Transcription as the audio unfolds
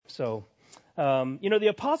So, the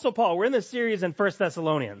Apostle Paul, we're in this series in 1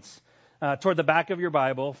 Thessalonians, toward the back of your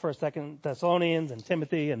Bible, 1st, 2nd Thessalonians and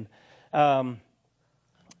Timothy. And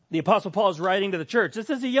the Apostle Paul is writing to the church.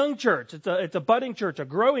 This is a young church. It's a budding church, a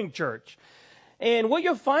growing church. And what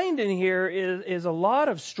you'll find in here is a lot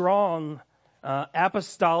of strong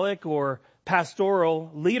apostolic or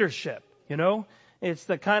pastoral leadership. It's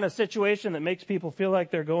the kind of situation that makes people feel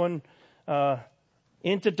like they're going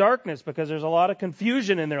into darkness because there's a lot of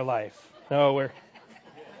confusion in their life. No,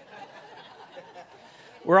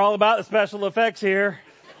 we're all about the special effects here.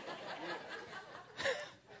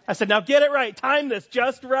 I said, now get it right. Time this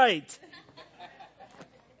just right.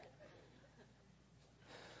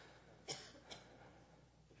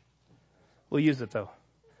 We'll use it though.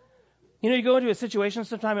 You go into a situation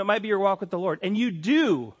sometime, it might be your walk with the Lord. And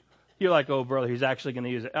you're like, oh brother, he's actually going to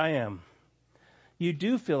use it. I am. You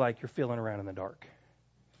do feel like you're feeling around in the dark.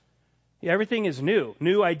 Everything is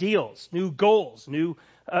new ideals, new goals,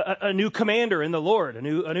 a new commander in the Lord, a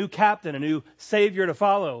new captain, a new savior to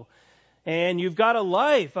follow. And you've got a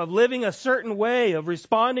life of living a certain way, of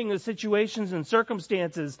responding to situations and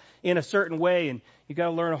circumstances in a certain way. And you've got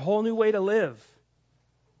to learn a whole new way to live.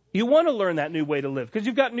 You want to learn that new way to live because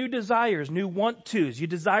you've got new desires, new want-tos. You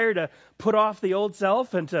desire to put off the old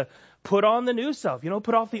self and to put on the new self.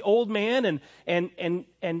 Put off the old man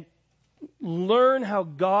and learn how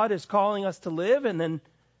God is calling us to live. And then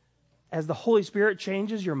as the Holy Spirit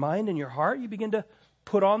changes your mind and your heart, you begin to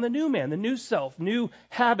put on the new man, the new self, new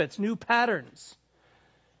habits, new patterns.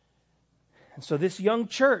 And so this young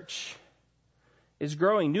church is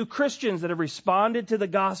growing. New Christians that have responded to the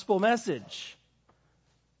gospel message.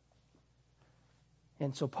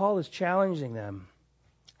 And so Paul is challenging them.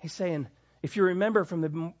 He's saying, if you remember from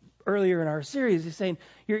the earlier in our series, he's saying,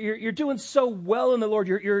 you're doing so well in the Lord.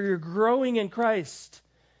 You're growing in Christ.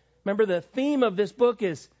 Remember, the theme of this book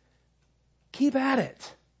is keep at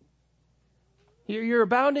it. You're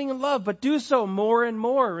abounding in love, but do so more and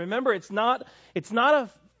more. Remember, it's not a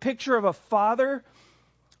picture of a father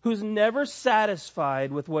who's never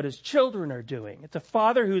satisfied with what his children are doing. It's a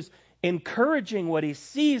father who's encouraging what he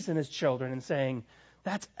sees in his children and saying,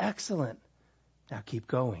 that's excellent. Now keep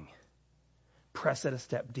going. Press it a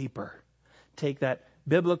step deeper. Take that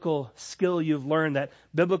biblical skill you've learned, that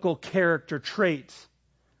biblical character trait,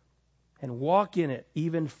 and walk in it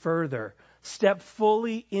even further. Step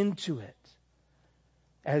fully into it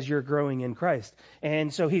as you're growing in Christ.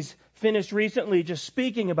 And so he's finished recently just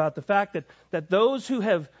speaking about the fact that those who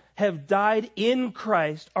have died in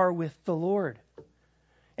Christ are with the Lord.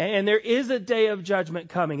 And there is a day of judgment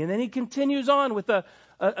coming. And then he continues on with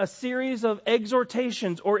a series of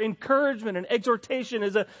exhortations or encouragement. An exhortation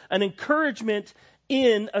is an encouragement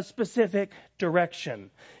in a specific direction.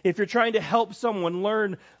 If you're trying to help someone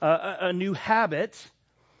learn a new habit,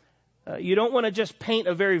 you don't want to just paint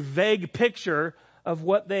a very vague picture of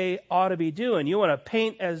what they ought to be doing. You want to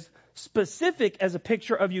paint as specific as a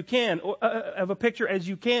picture of you can, or of a picture as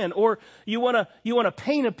you can, or you want to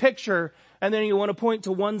paint a picture and then you want to point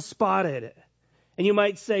to one spot at it. And you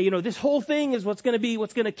might say, this whole thing is what's going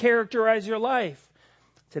to characterize your life.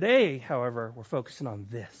 Today, however, we're focusing on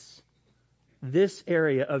this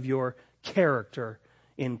area of your character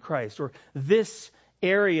in Christ, or this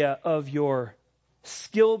area of your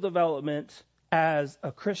skill development as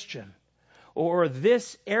a Christian, or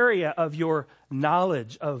this area of your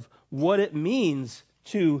knowledge of what it means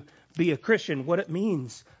to be a Christian, what it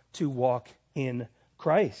means to walk in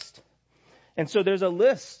Christ. And so there's a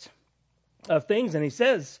list of things, and he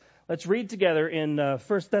says, let's read together in 1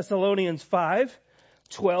 Thessalonians 5,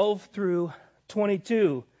 12 through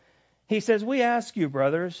 22. He says, we ask you,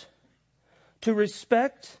 brothers, to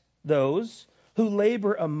respect those who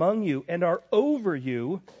labor among you and are over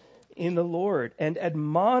you in the Lord and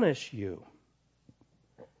admonish you.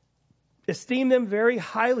 Esteem them very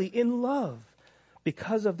highly in love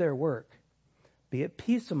because of their work. Be at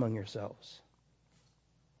peace among yourselves.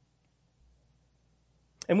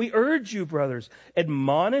 And we urge you, brothers,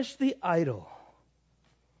 admonish the idle,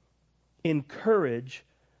 encourage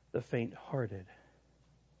the faint-hearted,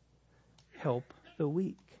 help the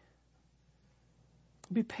weak.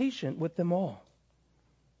 Be patient with them all.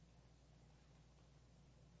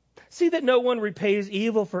 See that no one repays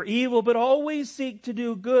evil for evil, but always seek to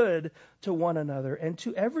do good to one another and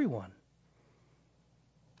to everyone.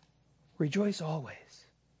 Rejoice always.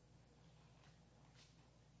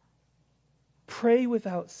 Pray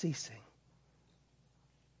without ceasing.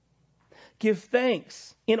 Give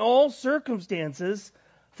thanks in all circumstances,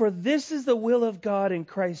 for this is the will of God in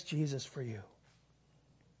Christ Jesus for you.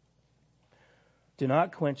 Do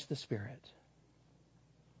not quench the Spirit.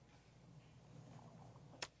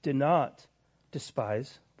 Do not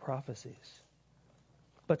despise prophecies,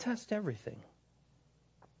 but test everything.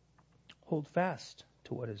 Hold fast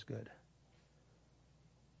to what is good,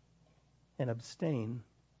 and abstain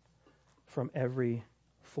from every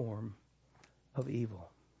form of evil.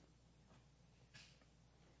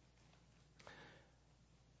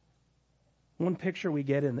 One picture we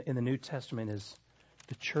get in the New Testament is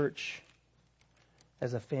the church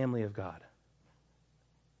as a family of God.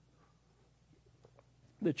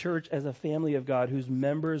 The church as a family of God whose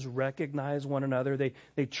members recognize one another.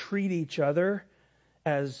 They treat each other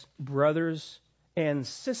as brothers and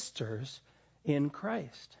sisters in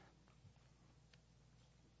Christ.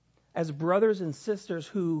 As brothers and sisters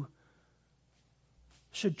who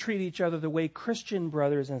should treat each other the way Christian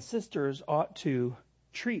brothers and sisters ought to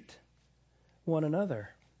treat one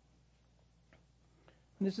another.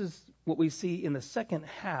 And this is what we see in the second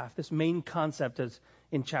half, this main concept is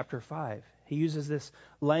in chapter 5. He uses this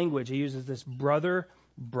language. He uses this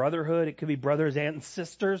brotherhood. It could be brothers and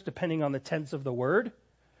sisters, depending on the tense of the word.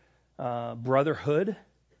 Brotherhood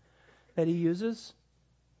that he uses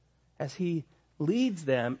as he leads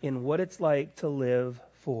them in what it's like to live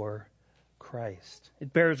for Christ.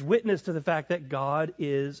 It bears witness to the fact that God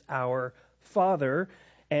is our Father,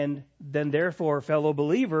 and then therefore fellow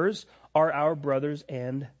believers are our brothers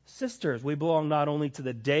and sisters. We belong not only to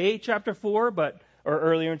the day, chapter 4, or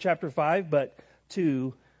earlier in chapter 5, but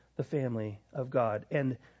to the family of God.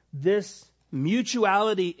 And this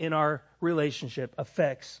mutuality in our relationship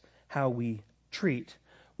affects how we treat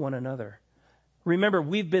one another. Remember,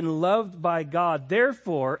 we've been loved by God.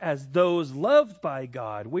 Therefore, as those loved by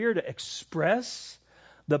God, we are to express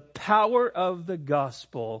the power of the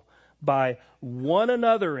gospel by one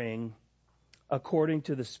anothering according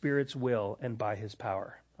to the Spirit's will and by His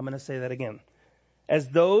power. I'm going to say that again. As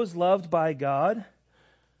those loved by God,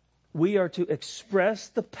 we are to express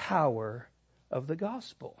the power of the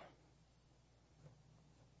gospel.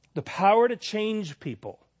 The power to change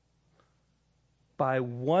people by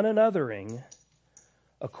one anothering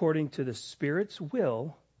according to the Spirit's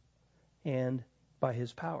will and by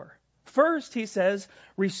His power. First, he says,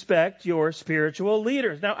 respect your spiritual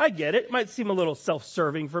leaders. Now, I get it. It might seem a little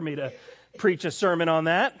self-serving for me to preach a sermon on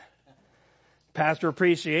that. Pastor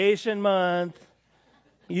Appreciation Month.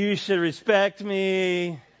 You should respect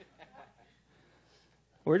me.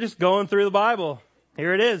 We're just going through the Bible.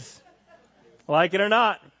 Here it is. Like it or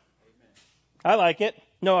not. I like it.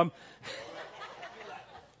 No,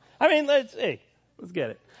 let's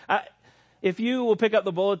get it. If you will pick up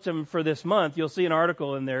the bulletin for this month, you'll see an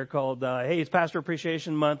article in there called, hey, it's Pastor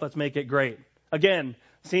Appreciation Month, let's make it great. Again,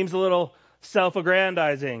 seems a little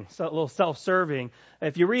self-aggrandizing, a little self-serving.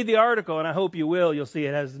 If you read the article, and I hope you will, you'll see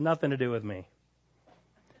it has nothing to do with me.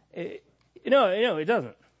 It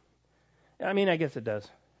doesn't. I guess it does.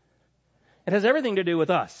 It has everything to do with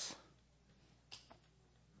us.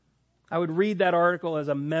 I would read that article as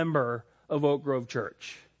a member of Oak Grove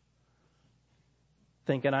Church,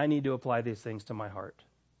 thinking I need to apply these things to my heart.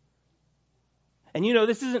 And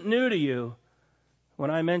this isn't new to you.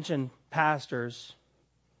 When I mention pastors,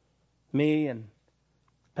 me and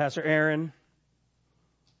Pastor Aaron,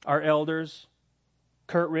 our elders,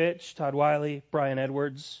 Kurt Rich, Todd Wiley, Brian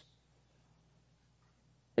Edwards,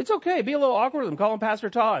 it's okay. Be a little awkward with them. Call them Pastor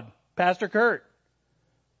Todd, Pastor Kurt,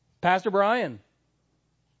 Pastor Brian.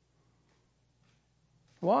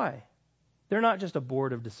 Why? They're not just a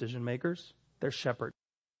board of decision makers. They're shepherds,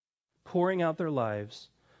 pouring out their lives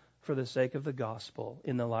for the sake of the gospel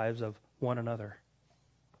in the lives of one another.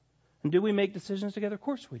 And do we make decisions together? Of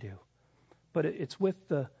course we do. But it's with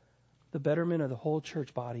the betterment of the whole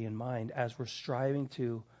church body in mind as we're striving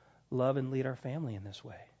to love and lead our family in this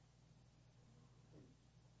way.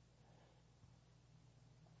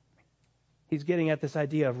 He's getting at this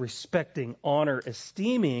idea of respecting, honor,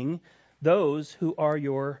 esteeming those who are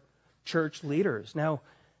your church leaders. Now,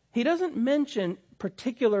 he doesn't mention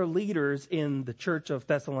particular leaders in the church of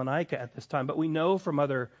Thessalonica at this time, but we know from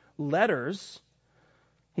other letters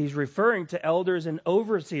he's referring to elders and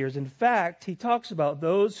overseers. In fact, he talks about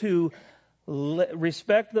those who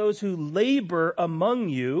respect those who labor among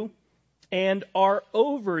you and are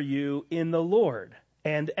over you in the Lord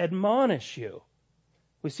and admonish you.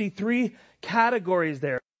 We see three categories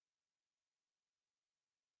there.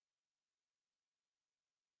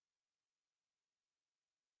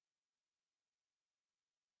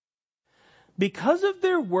 Because of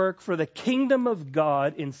their work for the kingdom of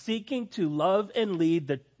God in seeking to love and lead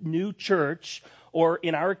the new church, or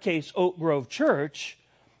in our case, Oak Grove Church,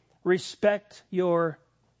 respect your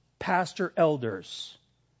pastor elders.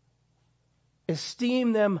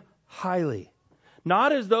 Esteem them highly.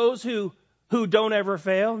 Not as those who who don't ever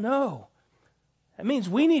fail. No. That means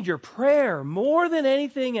we need your prayer more than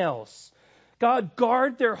anything else. God,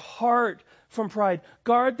 guard their heart from pride.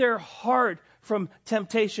 Guard their heart from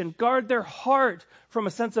temptation. Guard their heart from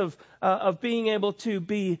a sense of being able to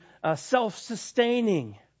be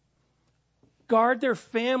self-sustaining. Guard their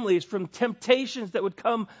families from temptations that would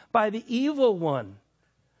come by the evil one.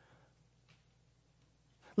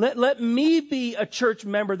 Let me be a church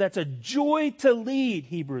member that's a joy to lead,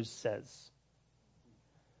 Hebrews says.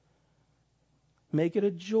 Make it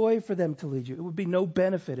a joy for them to lead you. It would be no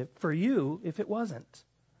benefit for you if it wasn't.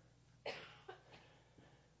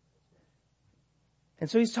 And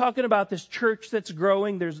so he's talking about this church that's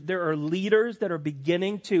growing. There are leaders that are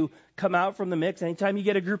beginning to come out from the mix. Anytime you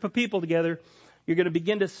get a group of people together, you're going to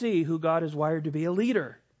begin to see who God has wired to be a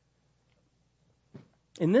leader.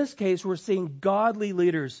 In this case, we're seeing godly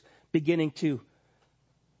leaders beginning to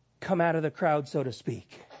come out of the crowd, so to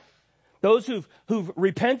speak. Those who've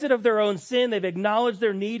repented of their own sin, they've acknowledged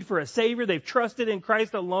their need for a Savior, they've trusted in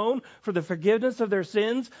Christ alone for the forgiveness of their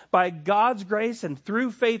sins by God's grace and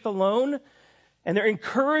through faith alone. And they're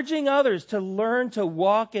encouraging others to learn to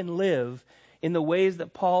walk and live in the ways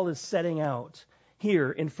that Paul is setting out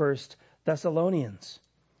here in 1 Thessalonians.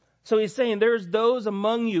 So he's saying there's those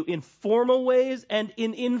among you in formal ways and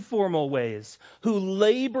in informal ways who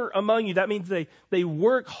labor among you. That means they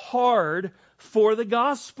work hard for the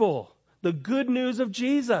gospel, the good news of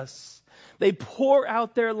Jesus. They pour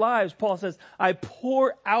out their lives. Paul says, I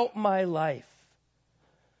pour out my life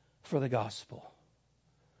for the gospel.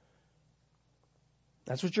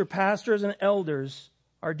 That's what your pastors and elders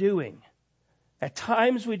are doing. At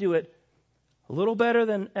times we do it a little better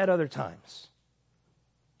than at other times.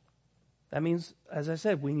 That means, as I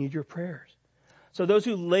said, we need your prayers. So those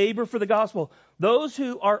who labor for the gospel, those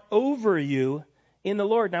who are over you in the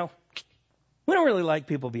Lord. Now, we don't really like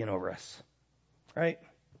people being over us, right?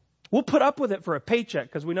 We'll put up with it for a paycheck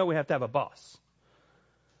because we know we have to have a boss.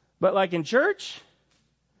 But like in church,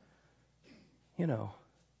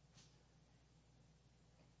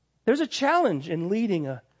 there's a challenge in leading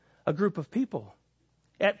a group of people.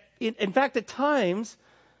 In fact, at times,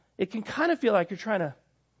 it can kind of feel like you're trying to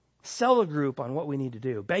sell a group on what we need to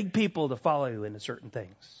do. Beg people to follow you into certain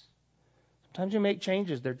things. Sometimes you make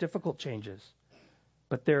changes. They're difficult changes.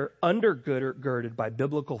 But they're undergirded by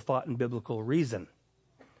biblical thought and biblical reason.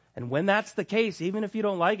 And when that's the case, even if you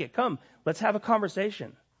don't like it, come, let's have a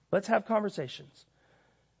conversation. Let's have conversations.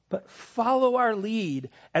 But follow our lead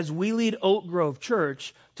as we lead Oak Grove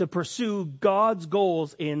Church to pursue God's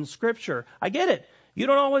goals in Scripture. I get it. You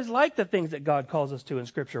don't always like the things that God calls us to in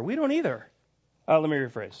Scripture. We don't either. Let me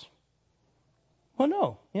rephrase. Well,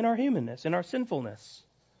 no. In our humanness, in our sinfulness.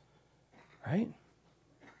 Right?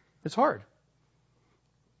 It's hard.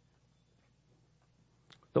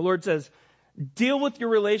 The Lord says, deal with your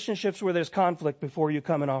relationships where there's conflict before you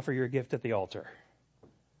come and offer your gift at the altar.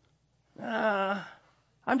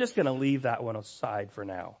 I'm just going to leave that one aside for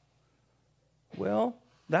now. Well,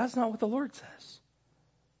 that's not what the Lord says.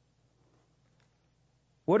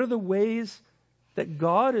 What are the ways that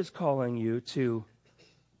God is calling you to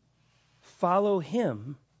follow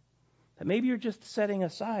Him that maybe you're just setting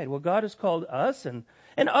aside? Well, God has called us and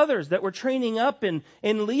others that we're training up in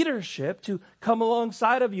leadership to come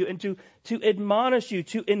alongside of you and to admonish you,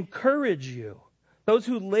 to encourage you. Those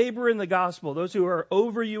who labor in the gospel, those who are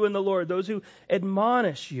over you in the Lord, those who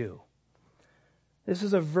admonish you. This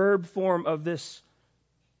is a verb form of this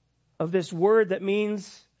word that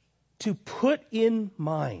means to put in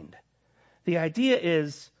mind. The idea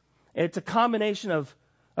is it's a combination of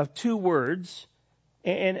two words,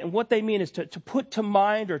 and what they mean is to put to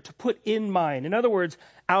mind or to put in mind. In other words,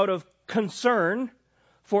 out of concern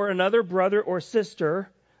for another brother or sister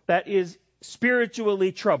that is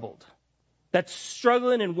spiritually troubled, that's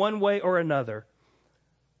struggling in one way or another,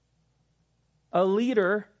 a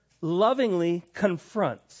leader lovingly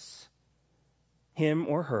confronts him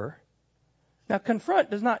or her. Now,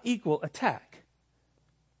 confront does not equal attack.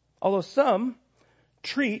 Although some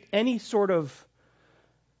treat any sort of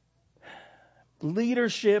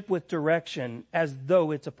leadership with direction as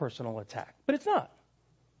though it's a personal attack. But it's not.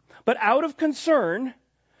 But out of concern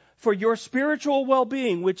for your spiritual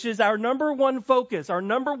well-being, which is our number one focus, our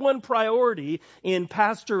number one priority in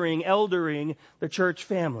pastoring, eldering the church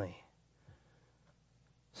family,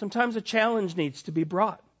 sometimes a challenge needs to be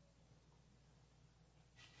brought.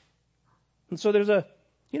 And so there's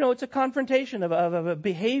it's a confrontation of a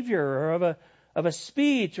behavior or of a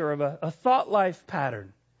speech or of a thought life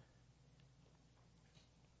pattern.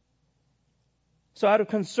 So out of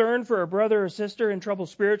concern for a brother or sister in trouble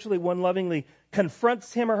spiritually, one lovingly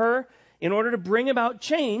confronts him or her in order to bring about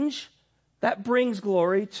change That brings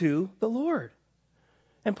glory to the Lord.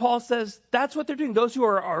 And Paul says that's what they're doing. Those who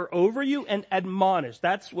are over you and admonish.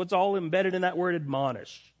 That's what's all embedded in that word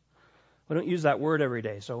admonish. We don't use that word every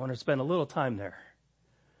day, so I want to spend a little time there.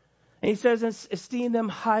 And he says, esteem them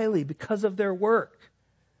highly because of their work.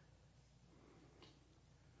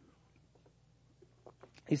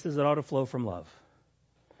 He says it ought to flow from love.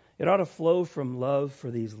 It ought to flow from love for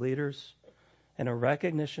these leaders and a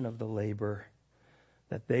recognition of the labor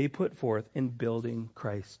that they put forth in building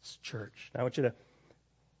Christ's church. Now I want you to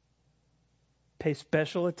pay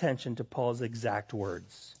special attention to Paul's exact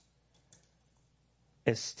words.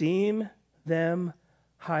 Esteem them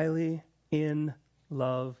highly in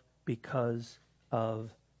love because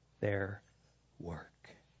of their work.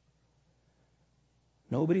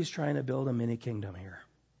 Nobody's trying to build a mini kingdom here.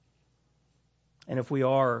 And if we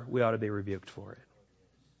are, we ought to be rebuked for it.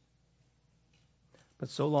 But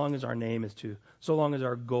so long as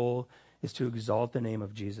our goal is to exalt the name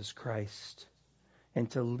of Jesus Christ and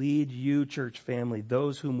to lead you, church family,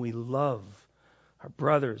 those whom we love, our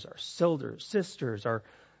brothers, our sisters, our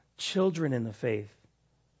children in the faith,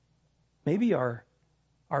 maybe our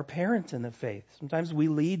parents in the faith. Sometimes we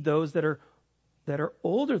lead those that are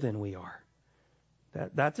older than we are.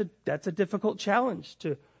 That's a difficult challenge,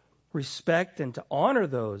 to respect and to honor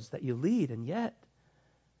those that you lead, and yet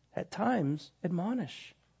at times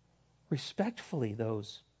admonish respectfully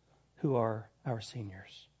those who are our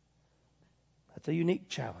seniors. That's a unique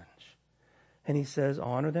challenge. And he says,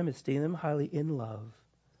 honor them, esteem them highly in love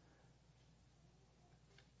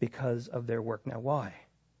because of their work. Now, why?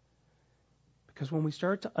 Because when we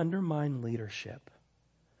start to undermine leadership,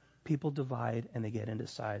 people divide and they get into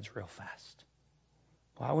sides real fast.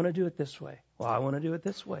 Well, I want to do it this way. Well, I want to do it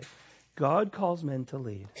this way. God calls men to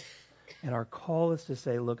lead. And our call is to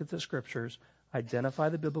say, look at the scriptures, identify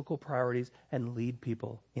the biblical priorities, and lead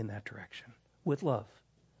people in that direction. With love.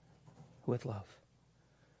 With love.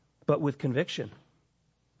 But with conviction.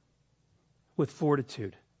 With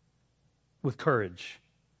fortitude. With courage.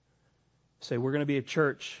 Say, we're going to be a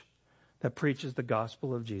church that preaches the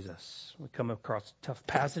gospel of Jesus. We come across tough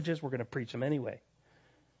passages, we're going to preach them anyway.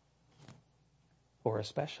 Or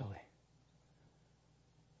especially.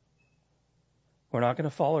 We're not going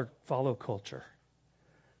to follow culture.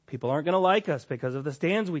 People aren't going to like us because of the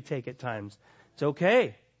stands we take at times. It's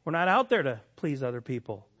okay. We're not out there to please other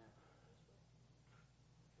people.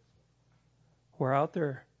 We're out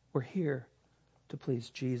there, we're here to please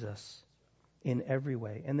Jesus in every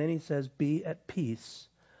way. And then he says, be at peace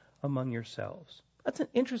among yourselves. That's an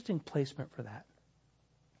interesting placement for that,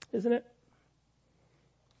 isn't it?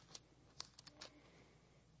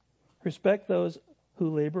 Respect those who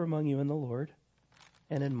labor among you in the Lord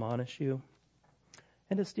and admonish you,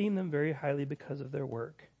 and esteem them very highly because of their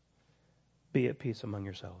work. Be at peace among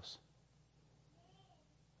yourselves.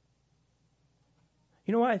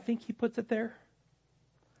 You know why I think he puts it there?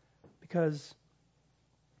 Because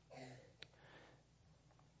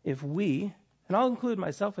if we, and I'll include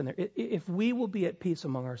myself in there, if we will be at peace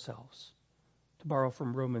among ourselves, to borrow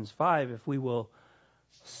from Romans 5, if we will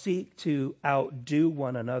seek to outdo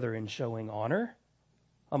one another in showing honor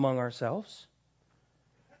among ourselves,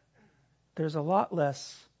 there's a lot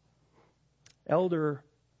less elder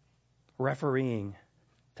refereeing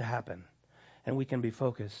to happen. And we can be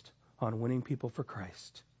focused on winning people for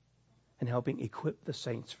Christ and helping equip the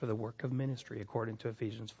saints for the work of ministry according to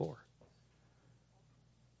Ephesians 4.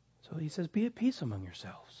 So he says, be at peace among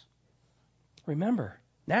yourselves. Remember,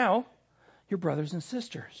 now you're brothers and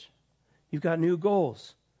sisters. You've got new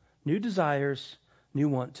goals, new desires, new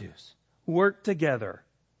want-tos. Work together.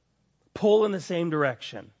 Pull in the same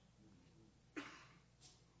direction.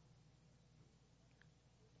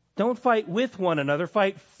 Don't fight with one another,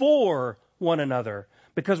 fight for one another,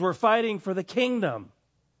 because we're fighting for the kingdom.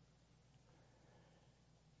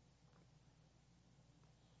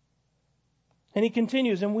 And he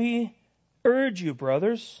continues, and we urge you,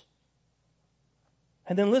 brothers.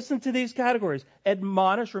 And then listen to these categories.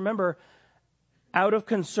 Admonish, remember, out of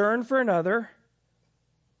concern for another,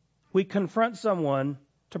 we confront someone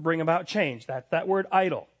to bring about change. That's that word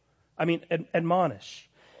admonish.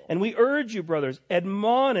 And we urge you, brothers,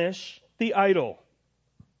 admonish the idle.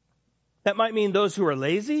 That might mean those who are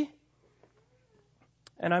lazy.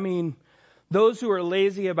 And I mean those who are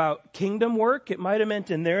lazy about kingdom work. It might have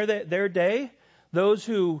meant in their day, those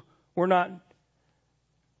who were not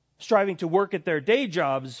striving to work at their day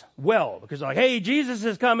jobs well. Because like, hey, Jesus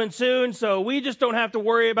is coming soon, so we just don't have to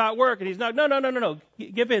worry about work. And he's not, no.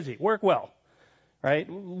 Get busy. Work well. Right?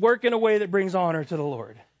 Work in a way that brings honor to the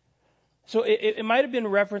Lord. So it might have been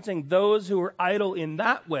referencing those who were idle in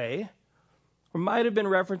that way, or might have been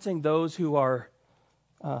referencing those who are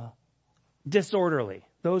disorderly,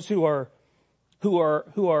 those who are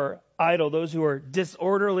idle, those who are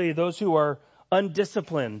disorderly, those who are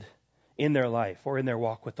undisciplined in their life or in their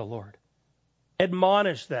walk with the Lord.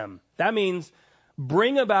 Admonish them. That means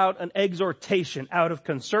bring about an exhortation out of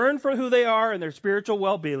concern for who they are and their spiritual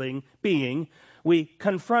well-being. We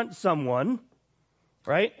confront someone,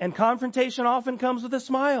 right? And confrontation often comes with a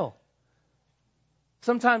smile.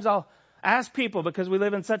 Sometimes I'll ask people, because we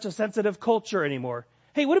live in such a sensitive culture anymore,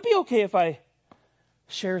 hey, would it be okay if I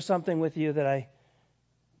share something with you that I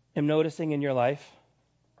am noticing in your life?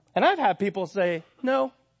 And I've had people say,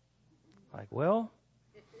 no. Like, well,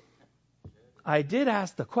 I did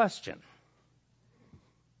ask the question.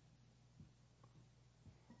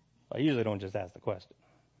 I usually don't just ask the question.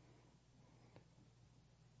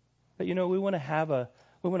 But we want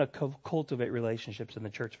to cultivate relationships in the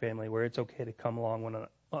church family where it's okay to come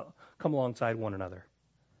alongside one another.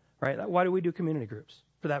 Right? Why do we do community groups?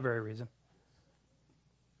 For that very reason.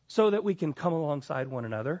 So that we can come alongside one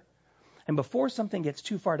another. And before something gets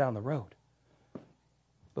too far down the road,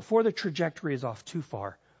 before the trajectory is off too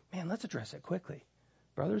far, man, let's address it quickly.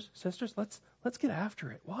 Brothers, sisters, let's get after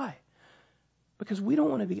it. Why? Because we don't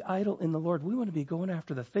want to be idle in the Lord. We want to be going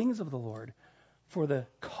after the things of the Lord for the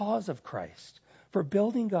cause of Christ, for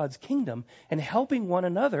building God's kingdom and helping one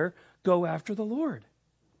another go after the Lord.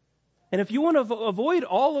 And if you want to avoid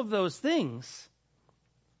all of those things,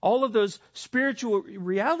 all of those spiritual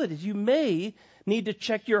realities, you may need to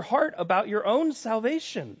check your heart about your own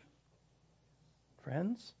salvation.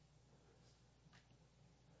 Friends?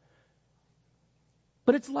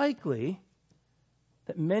 But it's likely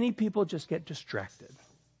that many people just get distracted.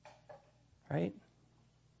 Right?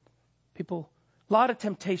 A lot of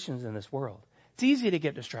temptations in this world. It's easy to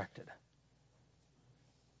get distracted.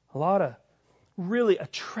 A lot of really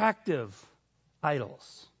attractive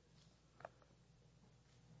idols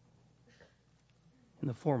in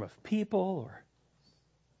the form of people or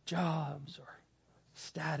jobs or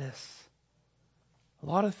status. A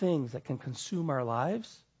lot of things that can consume our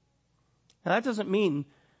lives. And that doesn't mean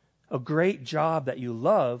a great job that you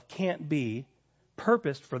love can't be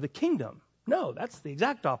purposed for the kingdom. No, that's the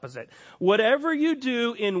exact opposite. Whatever you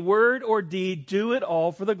do in word or deed, do it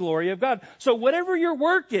all for the glory of God. So whatever your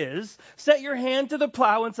work is, set your hand to the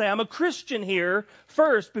plow and say, I'm a Christian here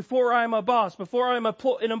first before I'm a boss, before I'm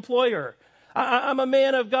an employer. I'm a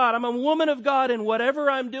man of God. I'm a woman of God in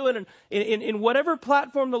whatever I'm doing, in whatever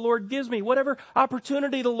platform the Lord gives me, whatever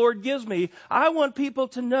opportunity the Lord gives me. I want people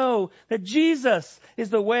to know that Jesus is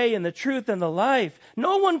the way and the truth and the life.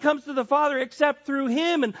 No one comes to the Father except through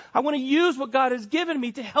Him. And I want to use what God has given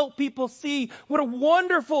me to help people see what a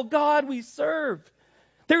wonderful God we serve.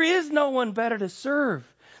 There is no one better to serve.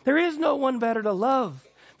 There is no one better to love.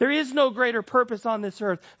 There is no greater purpose on this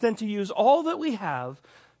earth than to use all that we have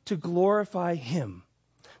to glorify Him.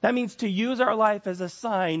 That means to use our life as a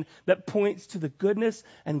sign that points to the goodness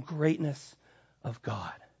and greatness of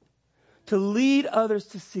God. To lead others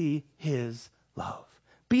to see His love.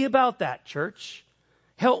 Be about that, church.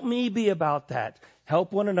 Help me be about that.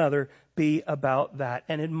 Help one another be about that.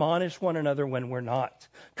 And admonish one another when we're not.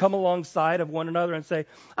 Come alongside of one another and say,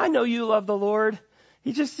 I know you love the Lord.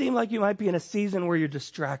 You just seem like you might be in a season where you're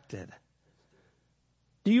distracted.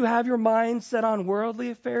 Do you have your mind set on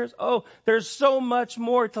worldly affairs? Oh, there's so much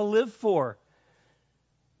more to live for.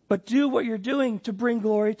 But do what you're doing to bring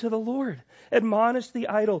glory to the Lord. Admonish the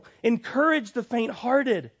idle. Encourage the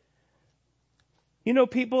faint-hearted. You know,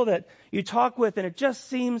 people that you talk with and it just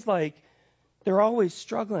seems like they're always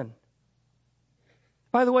struggling.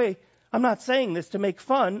 By the way, I'm not saying this to make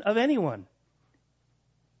fun of anyone.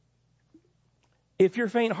 If you're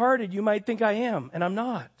faint-hearted, you might think I am, and I'm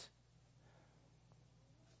not.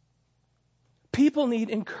 People need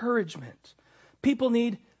encouragement. People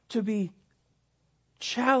need to be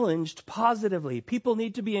challenged positively. People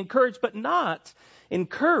need to be encouraged, but not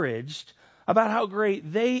encouraged about how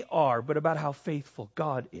great they are, but about how faithful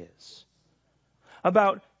God is.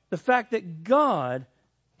 About the fact that God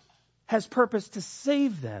has purpose to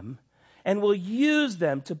save them and will use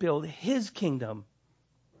them to build His kingdom,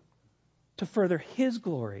 to further His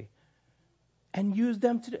glory, and use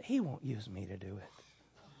them to do. He won't use me to do it.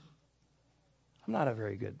 I'm not a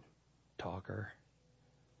very good talker.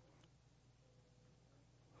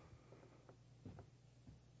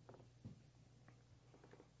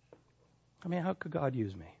 I mean, how could God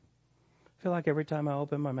use me? I feel like every time I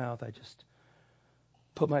open my mouth, I just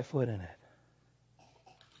put my foot in it.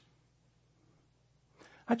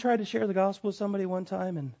 I tried to share the gospel with somebody one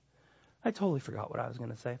time, and I totally forgot what I was going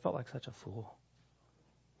to say. I felt like such a fool.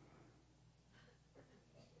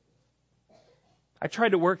 I tried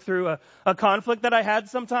to work through a conflict that I had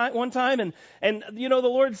one time, and the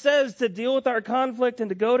Lord says to deal with our conflict and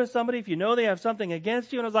to go to somebody if you know they have something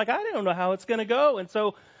against you. And I was like, I don't know how it's going to go.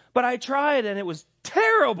 But I tried, and it was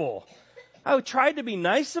terrible. I tried to be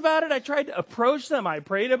nice about it. I tried to approach them. I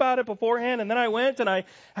prayed about it beforehand, and then I went and I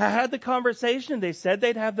had the conversation. They said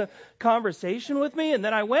they'd have the conversation with me, and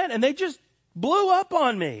then I went, and they just blew up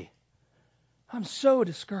on me. I'm so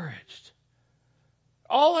discouraged.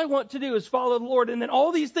 All I want to do is follow the Lord, and then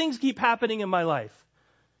all these things keep happening in my life.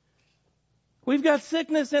 We've got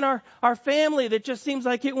sickness in our family that just seems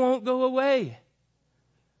like it won't go away.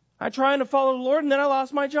 I'm trying to follow the Lord, and then I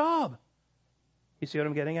lost my job. You see what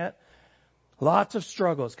I'm getting at? Lots of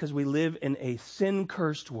struggles because we live in a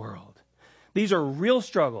sin-cursed world. These are real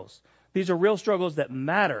struggles. These are real struggles that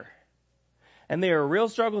matter. And they are real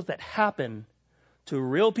struggles that happen to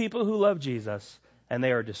real people who love Jesus, and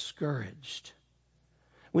they are discouraged.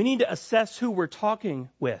 We need to assess who we're talking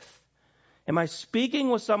with. Am I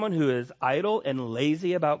speaking with someone who is idle and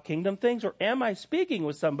lazy about kingdom things, or am I speaking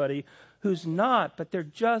with somebody who's not, but they're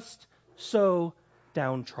just so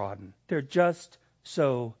downtrodden? They're just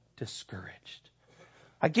so discouraged.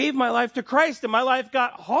 I gave my life to Christ, and my life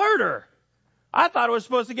got harder. I thought it was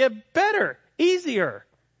supposed to get better, easier.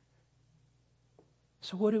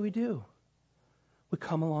 So what do? We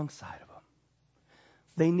come alongside of them.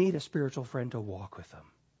 They need a spiritual friend to walk with them,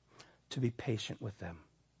 to be patient with them,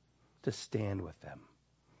 to stand with them,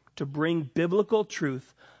 to bring biblical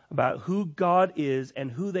truth about who God is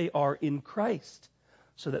and who they are in Christ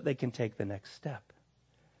so that they can take the next step.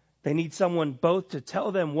 They need someone both to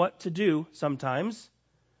tell them what to do sometimes.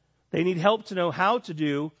 They need help to know how to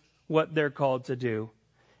do what they're called to do.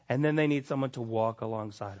 And then they need someone to walk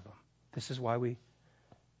alongside of them. This is why we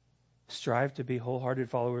strive to be wholehearted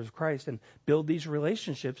followers of Christ and build these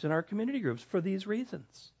relationships in our community groups for these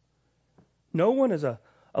reasons. No one is a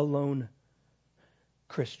lone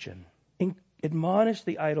Christian. Admonish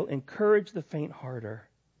the idle, encourage the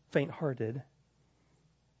faint-hearted,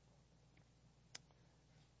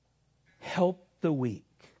 help the weak.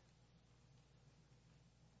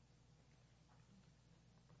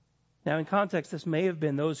 Now, in context, this may have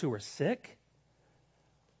been those who were sick.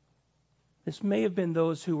 This may have been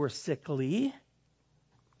those who were sickly.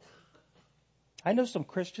 I know some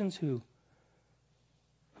Christians who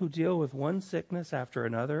deal with one sickness after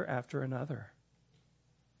another.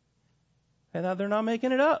 And they're not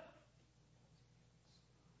making it up.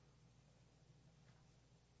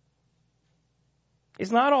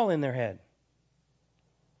 It's not all in their head.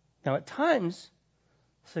 Now, at times,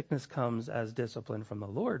 sickness comes as discipline from the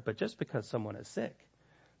Lord, but just because someone is sick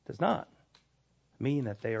does not mean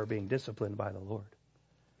that they are being disciplined by the Lord.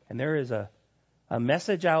 And there is a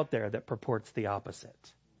message out there that purports the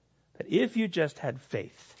opposite. That if you just had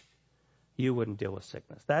faith, you wouldn't deal with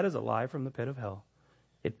sickness. That is a lie from the pit of hell.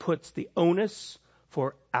 It puts the onus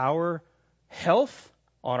for our health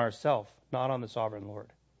on ourselves, not on the sovereign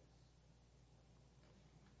Lord.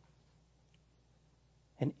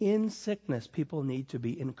 And in sickness, people need to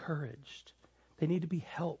be encouraged. They need to be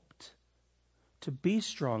helped to be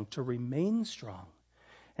strong, to remain strong.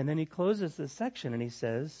 And then he closes this section and he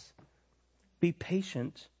says, be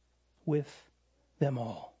patient with them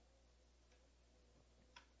all.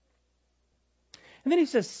 And then he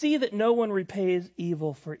says, see that no one repays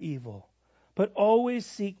evil for evil, but always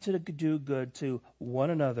seek to do good to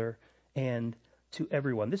one another and to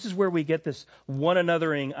everyone. This is where we get this one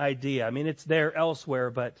anothering idea. I mean, it's there elsewhere,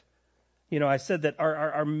 but, I said that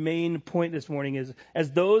our main point this morning is,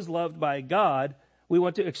 as those loved by God, we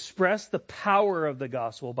want to express the power of the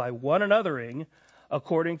gospel by one anothering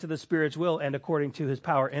according to the Spirit's will and according to his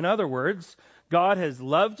power. In other words, God has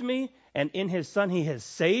loved me, and in his Son he has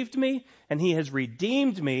saved me, and he has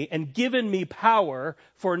redeemed me and given me power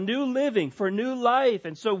for new living, for new life.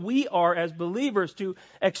 And so we are, as believers, to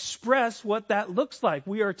express what that looks like.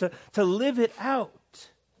 We are to live it out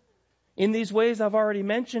in these ways I've already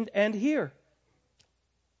mentioned and here.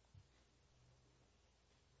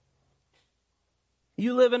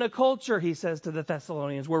 You live in a culture, he says to the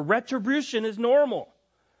Thessalonians, where retribution is normal.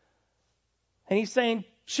 And he's saying,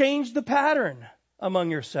 change the pattern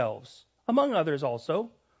among yourselves, among others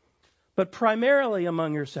also, but primarily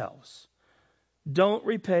among yourselves. Don't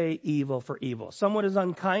repay evil for evil. Someone is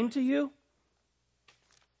unkind to you.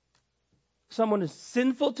 Someone is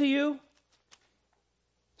sinful to you.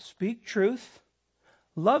 Speak truth,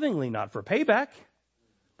 lovingly, not for payback,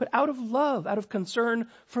 but out of love, out of concern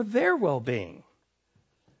for their well-being.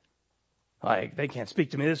 Like, they can't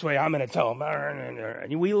speak to me this way, I'm going to tell them.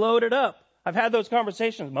 And we load it up. I've had those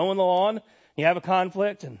conversations, mowing the lawn, you have a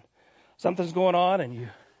conflict and something's going on and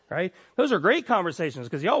right? Those are great conversations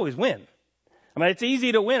because you always win. I mean, it's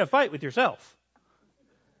easy to win a fight with yourself.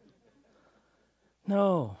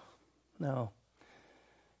 No. The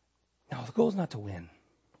goal is not to win.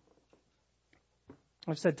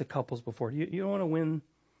 I've said to couples before, you don't want to win.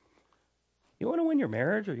 You want to win your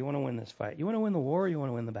marriage, or you want to win this fight? You want to win the war, or you want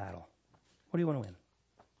to win the battle? What do you want to win?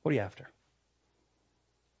 What are you after?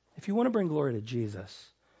 If you want to bring glory to Jesus,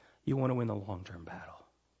 you want to win the long-term battle.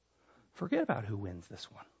 Forget about who wins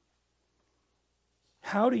this one.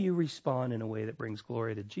 How do you respond in a way that brings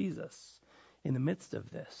glory to Jesus in the midst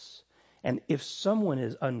of this? And if someone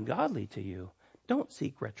is ungodly to you, don't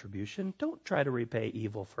seek retribution. Don't try to repay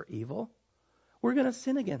evil for evil. We're going to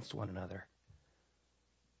sin against one another.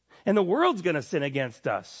 And the world's going to sin against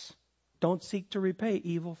us. Don't seek to repay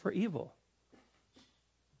evil for evil.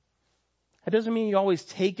 That doesn't mean you always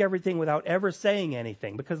take everything without ever saying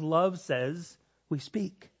anything, because love says we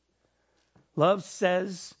speak. Love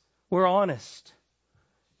says we're honest.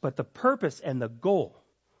 But the purpose and the goal,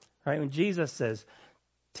 right? When Jesus says,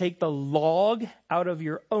 take the log out of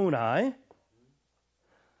your own eye.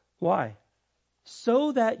 Why?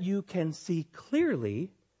 So that you can see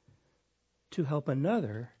clearly to help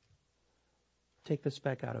another take the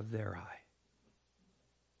speck out of their eye.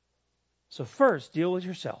 So first, deal with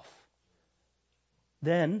yourself.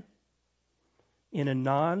 Then, in a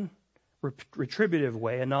non-retributive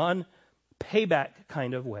way, a non-payback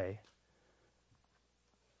kind of way,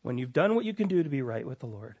 when you've done what you can do to be right with the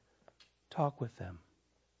Lord, talk with them.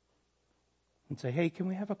 And say, hey, can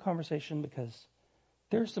we have a conversation? Because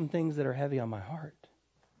there's some things that are heavy on my heart.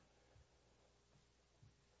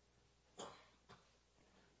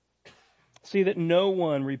 See that no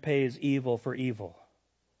one repays evil for evil,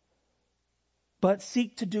 but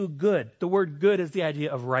seek to do good. The word good is the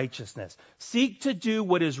idea of righteousness. Seek to do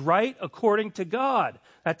what is right according to God.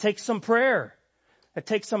 That takes some prayer. That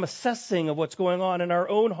takes some assessing of what's going on in our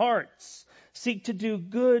own hearts. Seek to do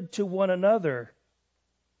good to one another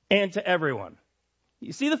and to everyone.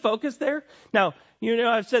 You see the focus there? Now,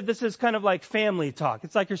 I've said this is kind of like family talk.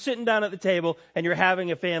 It's like you're sitting down at the table and you're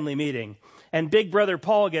having a family meeting. And Big Brother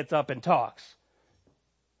Paul gets up and talks.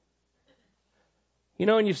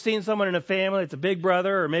 When you've seen someone in a family, it's a big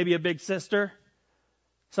brother or maybe a big sister.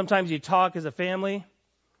 Sometimes you talk as a family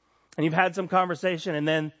and you've had some conversation, and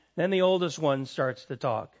then the oldest one starts to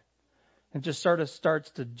talk and just sort of starts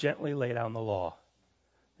to gently lay down the law.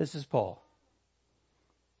 This is Paul.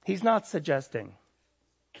 He's not suggesting,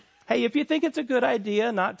 hey, if you think it's a good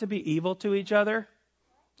idea not to be evil to each other,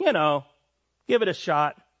 give it a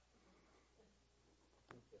shot.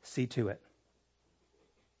 See to it.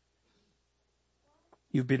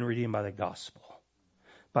 You've been redeemed by the gospel,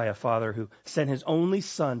 by a Father who sent his only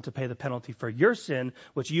Son to pay the penalty for your sin,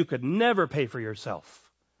 which you could never pay for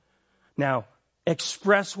yourself. Now,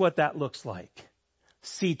 express what that looks like.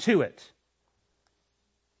 See to it.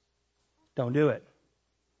 Don't do it.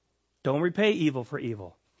 Don't repay evil for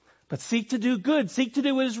evil. But seek to do good. Seek to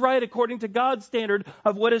do what is right according to God's standard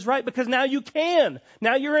of what is right, because now you can.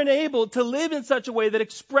 Now you're enabled to live in such a way that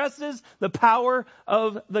expresses the power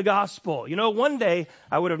of the gospel. One day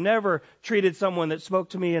I would have never treated someone that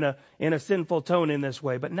spoke to me in a sinful tone in this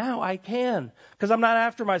way, but now I can, because I'm not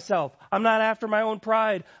after myself. I'm not after my own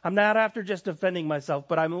pride. I'm not after just defending myself,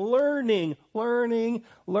 but I'm learning.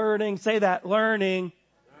 Say that, learning.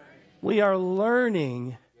 We are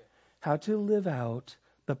learning how to live out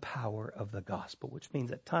the power of the gospel, which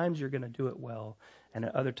means at times you're going to do it well, and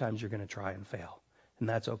at other times you're going to try and fail. And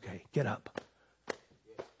that's okay. Get up.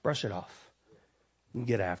 Brush it off. And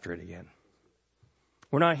get after it again.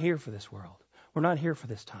 We're not here for this world. We're not here for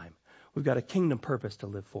this time. We've got a kingdom purpose to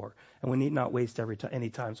live for, and we need not waste any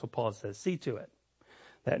time. So Paul says, see to it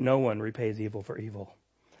that no one repays evil for evil.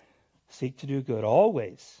 Seek to do good.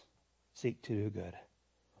 Always seek to do good.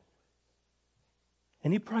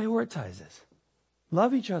 And he prioritizes.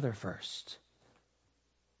 Love each other first.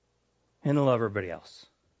 And love everybody else.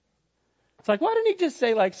 It's like, why didn't he just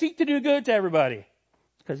say, seek to do good to everybody? It's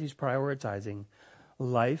because he's prioritizing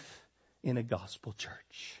life in a gospel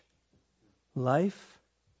church. Life,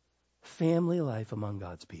 family life among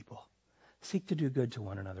God's people. Seek to do good to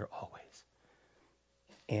one another always.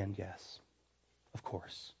 And yes, of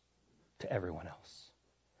course, to everyone else.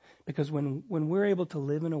 Because when we're able to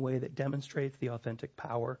live in a way that demonstrates the authentic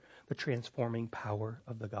power, the transforming power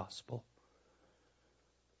of the gospel,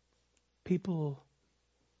 the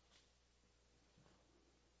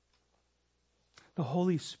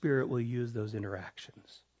Holy Spirit will use those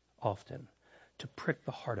interactions often to prick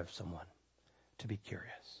the heart of someone to be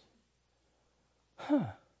curious.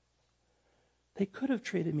 They could have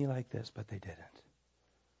treated me like this, but they didn't.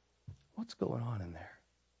 What's going on in there?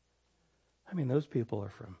 I mean, those people are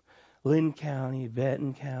from Lynn County,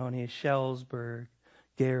 Benton County, Shellsburg,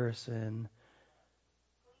 Garrison.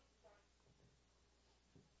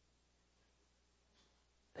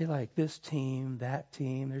 They like this team, that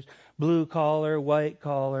team. There's blue collar, white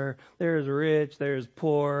collar. There's rich, there's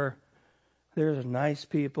poor. There's nice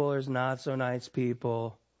people, there's not so nice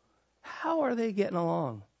people. How are they getting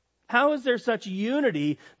along? How is there such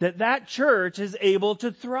unity that church is able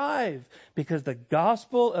to thrive? Because the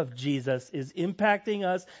gospel of Jesus is impacting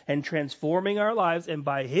us and transforming our lives, and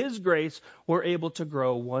by His grace, we're able to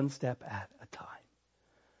grow one step at a time.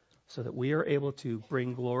 So that we are able to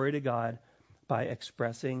bring glory to God by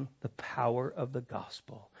expressing the power of the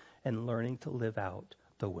gospel and learning to live out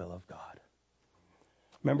the will of God.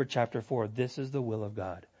 Remember chapter 4, this is the will of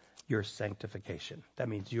God, your sanctification. That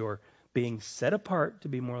means you're being set apart to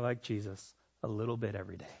be more like Jesus a little bit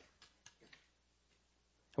every day.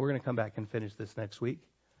 We're going to come back and finish this next week.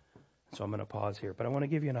 So I'm going to pause here. But I want to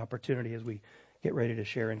give you an opportunity as we get ready to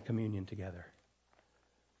share in communion together.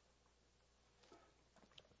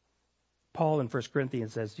 Paul in 1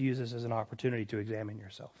 Corinthians says to use this as an opportunity to examine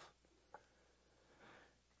yourself.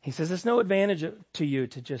 He says it's no advantage to you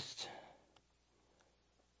to just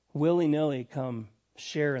willy-nilly come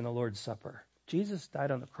share in the Lord's Supper. Jesus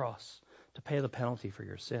died on the cross to pay the penalty for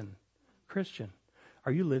your sin. Christian,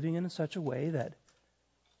 are you living in such a way that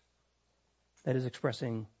is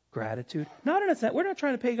expressing gratitude? Not in a sense, we're not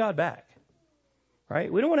trying to pay God back,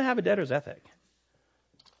 right? We don't want to have a debtor's ethic.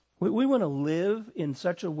 We want to live in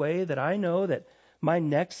such a way that I know that my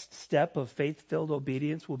next step of faith-filled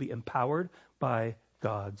obedience will be empowered by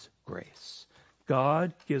God's grace.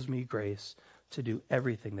 God gives me grace to do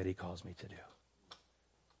everything that He calls me to do.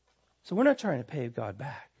 So we're not trying to pay God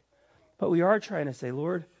back, but we are trying to say,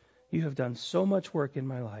 Lord, you have done so much work in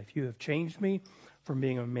my life. You have changed me from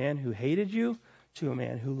being a man who hated you to a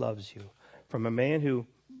man who loves you, from a man who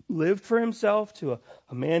lived for himself to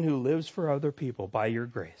a man who lives for other people by your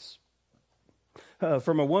grace.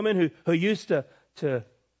 From a woman who used to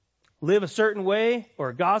live a certain way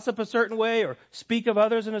or gossip a certain way or speak of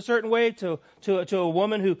others in a certain way to a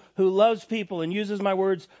woman who loves people and uses my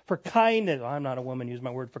words for kindness. Well, I'm not a woman, use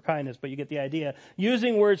my word for kindness, but you get the idea.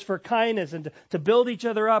 Using words for kindness and to build each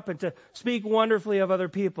other up and to speak wonderfully of other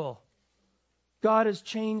people. God has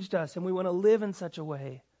changed us, and we want to live in such a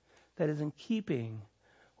way that is in keeping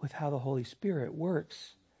with how the Holy Spirit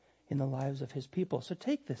works in the lives of His people. So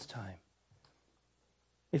take this time.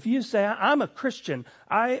 If you say, I'm a Christian,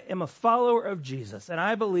 I am a follower of Jesus, and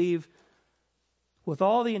I believe with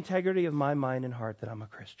all the integrity of my mind and heart that I'm a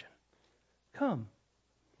Christian, come.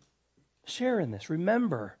 Share in this.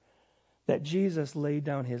 Remember that Jesus laid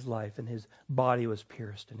down His life and His body was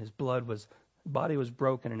pierced and His body was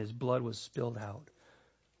broken and His blood was spilled out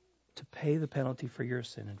to pay the penalty for your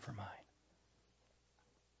sin and for mine.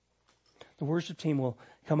 The worship team will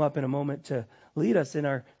come up in a moment to lead us in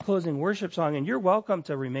our closing worship song. And you're welcome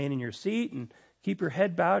to remain in your seat and keep your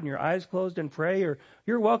head bowed and your eyes closed and pray. Or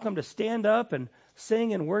you're welcome to stand up and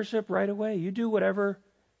sing and worship right away. You do whatever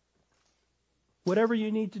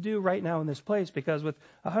you need to do right now in this place. Because with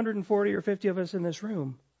 140 or 50 of us in this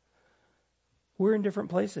room, we're in different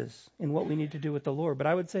places in what we need to do with the Lord. But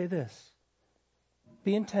I would say this.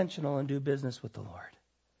 Be intentional and do business with the Lord.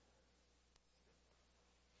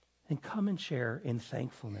 And come and share in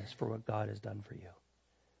thankfulness for what God has done for you.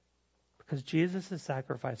 Because Jesus'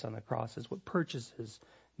 sacrifice on the cross is what purchases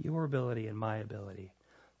your ability and my ability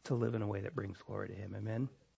to live in a way that brings glory to Him. Amen.